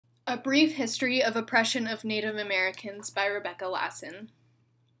A Brief History of Oppression of Native Americans by Rebecca Lasson.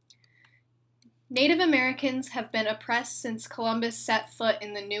 Native Americans have been oppressed since Columbus set foot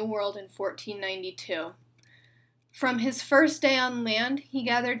in the New World in 1492. From his first day on land, he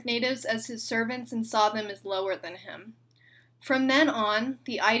gathered natives as his servants and saw them as lower than him. From then on,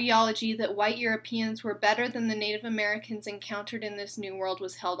 the ideology that white Europeans were better than the Native Americans encountered in this New World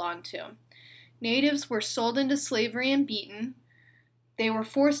was held on to. Natives were sold into slavery and beaten. They were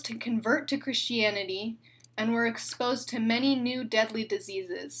forced to convert to Christianity and were exposed to many new deadly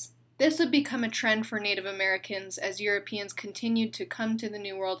diseases. This would become a trend for Native Americans as Europeans continued to come to the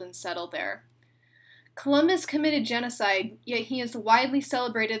New World and settle there. Columbus committed genocide, yet he is widely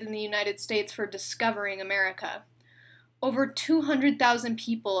celebrated in the United States for discovering America. Over 200,000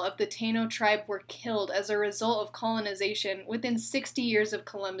 people of the Taino tribe were killed as a result of colonization within 60 years of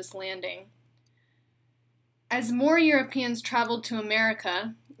Columbus landing. As more Europeans traveled to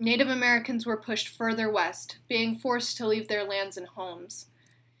America, Native Americans were pushed further west, being forced to leave their lands and homes.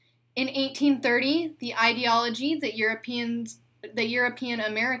 In 1830, the ideology that European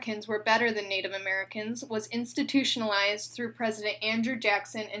Americans were better than Native Americans was institutionalized through President Andrew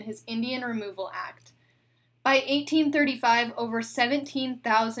Jackson and his Indian Removal Act. By 1835, over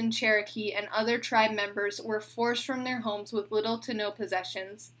 17,000 Cherokee and other tribe members were forced from their homes with little to no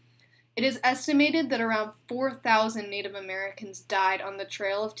possessions. It is estimated that around 4,000 Native Americans died on the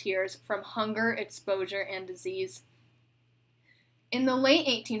Trail of Tears from hunger, exposure, and disease. In the late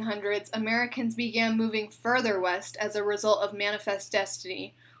 1800s, Americans began moving further west as a result of manifest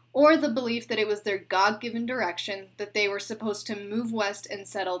destiny, or the belief that it was their God-given direction that they were supposed to move west and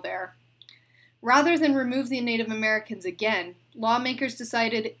settle there. Rather than remove the Native Americans again, lawmakers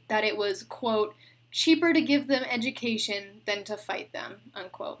decided that it was, quote, cheaper to give them education than to fight them,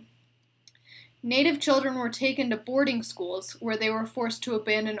 unquote. Native children were taken to boarding schools where they were forced to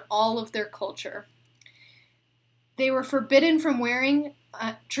abandon all of their culture. They were forbidden from wearing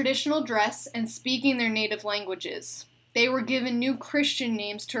traditional dress and speaking their native languages. They were given new Christian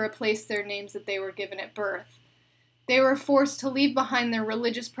names to replace their names that they were given at birth. They were forced to leave behind their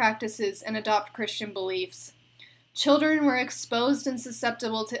religious practices and adopt Christian beliefs. Children were exposed and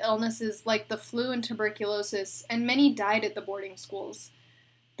susceptible to illnesses like the flu and tuberculosis, and many died at the boarding schools.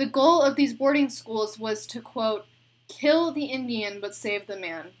 The goal of these boarding schools was to, quote, kill the Indian but save the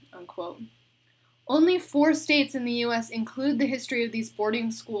man, unquote. Only 4 states in the U.S. include the history of these boarding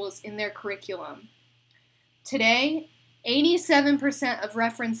schools in their curriculum. Today, 87% of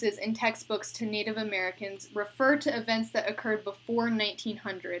references in textbooks to Native Americans refer to events that occurred before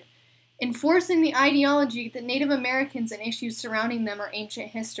 1900, enforcing the ideology that Native Americans and issues surrounding them are ancient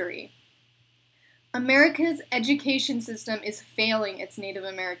history. America's education system is failing its Native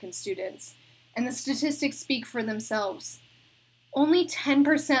American students, and the statistics speak for themselves. Only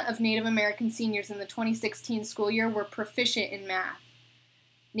 10% of Native American seniors in the 2016 school year were proficient in math.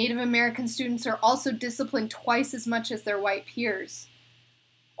 Native American students are also disciplined twice as much as their white peers.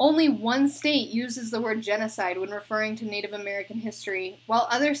 Only 1 state uses the word genocide when referring to Native American history, while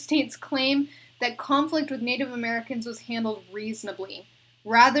other states claim that conflict with Native Americans was handled reasonably,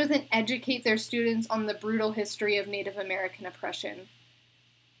 rather than educate their students on the brutal history of Native American oppression.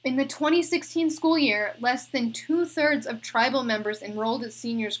 In the 2016 school year, less than 2/3 of tribal members enrolled as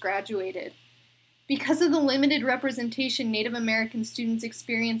seniors graduated. Because of the limited representation Native American students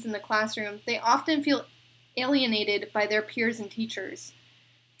experience in the classroom, they often feel alienated by their peers and teachers.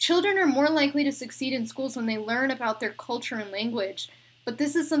 Children are more likely to succeed in schools when they learn about their culture and language, but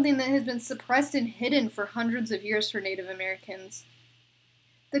this is something that has been suppressed and hidden for hundreds of years for Native Americans.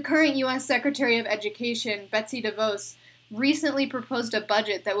 The current U.S. Secretary of Education, Betsy DeVos, recently proposed a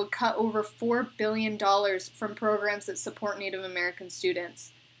budget that would cut over $4 billion from programs that support Native American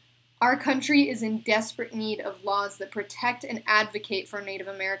students. Our country is in desperate need of laws that protect and advocate for Native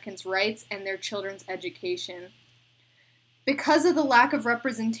Americans' rights and their children's education. Because of the lack of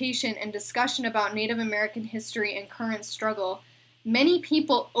representation and discussion about Native American history and current struggle, many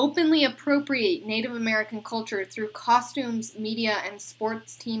people openly appropriate Native American culture through costumes, media, and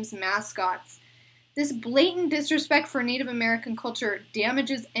sports teams' mascots. This blatant disrespect for Native American culture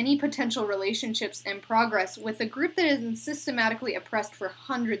damages any potential relationships and progress with a group that has been systematically oppressed for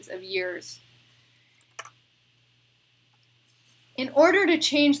hundreds of years. In order to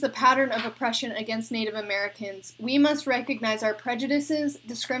change the pattern of oppression against Native Americans, we must recognize our prejudices,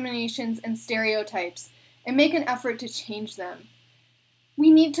 discriminations, and stereotypes, and make an effort to change them. We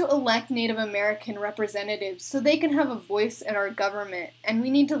need to elect Native American representatives so they can have a voice in our government, and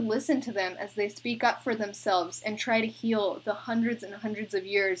we need to listen to them as they speak up for themselves and try to heal the hundreds and hundreds of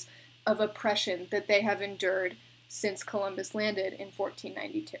years of oppression that they have endured since Columbus landed in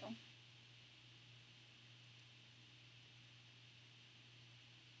 1492.